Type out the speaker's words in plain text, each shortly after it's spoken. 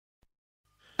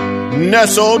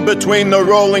Nestled between the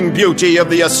rolling beauty of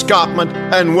the escarpment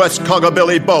and West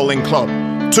Coggabilly Bowling Club,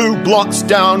 2 blocks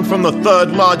down from the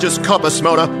 3rd largest copper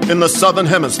smelter in the Southern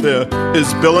Hemisphere,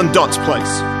 is Bill and Dot's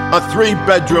place. A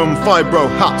 3-bedroom fibro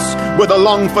house with a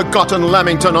long-forgotten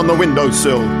Lamington on the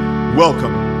windowsill.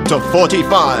 Welcome to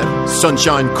 45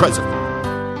 Sunshine Crescent.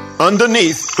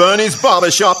 Underneath Bernie's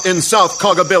barbershop in South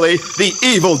Coggabilly, the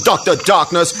evil Dr.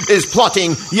 Darkness is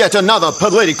plotting yet another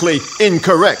politically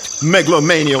incorrect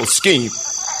megalomaniacal scheme.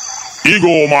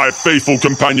 Igor, my faithful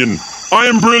companion, I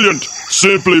am brilliant,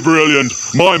 simply brilliant.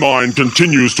 My mind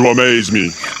continues to amaze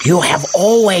me. You have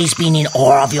always been in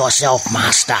awe of yourself,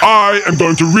 Master. I am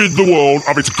going to rid the world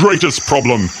of its greatest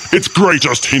problem, its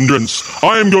greatest hindrance.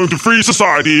 I am going to free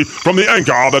society from the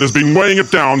anchor that has been weighing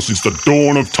it down since the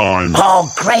dawn of time.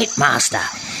 Oh, great, Master.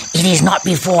 It is not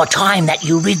before time that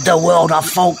you rid the world of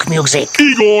folk music.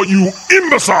 Igor, you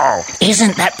imbecile!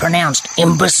 Isn't that pronounced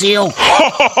imbecile?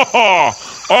 Ha ha ha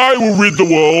ha! I will rid the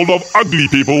world of ugly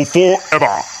people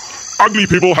forever. Ugly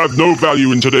people have no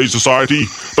value in today's society.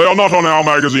 They are not on our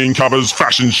magazine covers,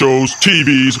 fashion shows,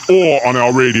 TVs, or on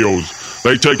our radios.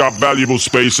 They take up valuable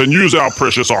space and use our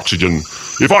precious oxygen.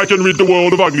 If I can rid the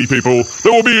world of ugly people,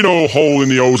 there will be no hole in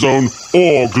the ozone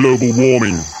or global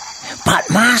warming. But,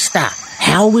 Master,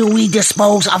 how will we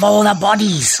dispose of all the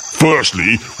bodies?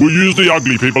 Firstly, we'll use the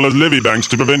ugly people as levee banks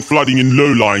to prevent flooding in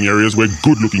low-lying areas where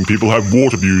good-looking people have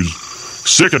water views.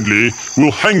 Secondly,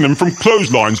 we'll hang them from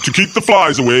clotheslines to keep the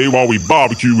flies away while we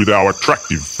barbecue with our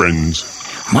attractive friends.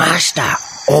 Master,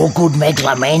 all good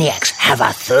megalomaniacs have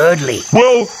a thirdly.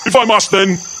 Well, if I must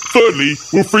then, thirdly,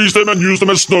 we'll freeze them and use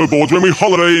them as snowboards when we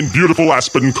holiday in beautiful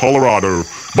Aspen, Colorado.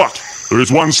 But there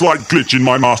is one slight glitch in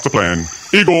my master plan.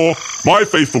 Igor, my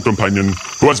faithful companion,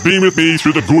 who has been with me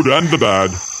through the good and the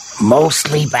bad.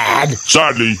 Mostly bad?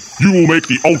 Sadly, you will make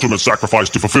the ultimate sacrifice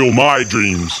to fulfill my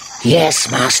dreams.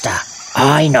 Yes, Master.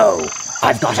 I know.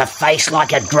 I've got a face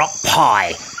like a drop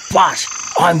pie, but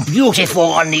I'm beautiful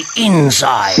on the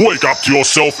inside. Wake up to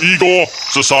yourself, Igor.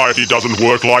 Society doesn't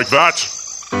work like that.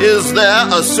 Is there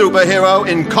a superhero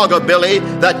in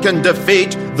Coggabilly that can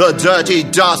defeat the dirty,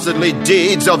 dastardly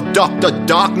deeds of Dr.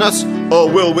 Darkness? Or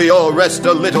will we all rest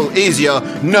a little easier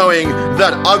knowing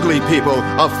that ugly people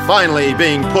are finally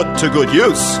being put to good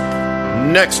use?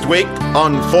 Next week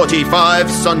on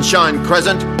 45 Sunshine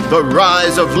Crescent, the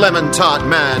rise of Lemon Tart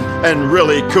Man and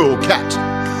Really Cool Cat.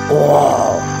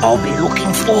 Oh, I'll be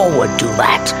looking forward to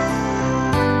that.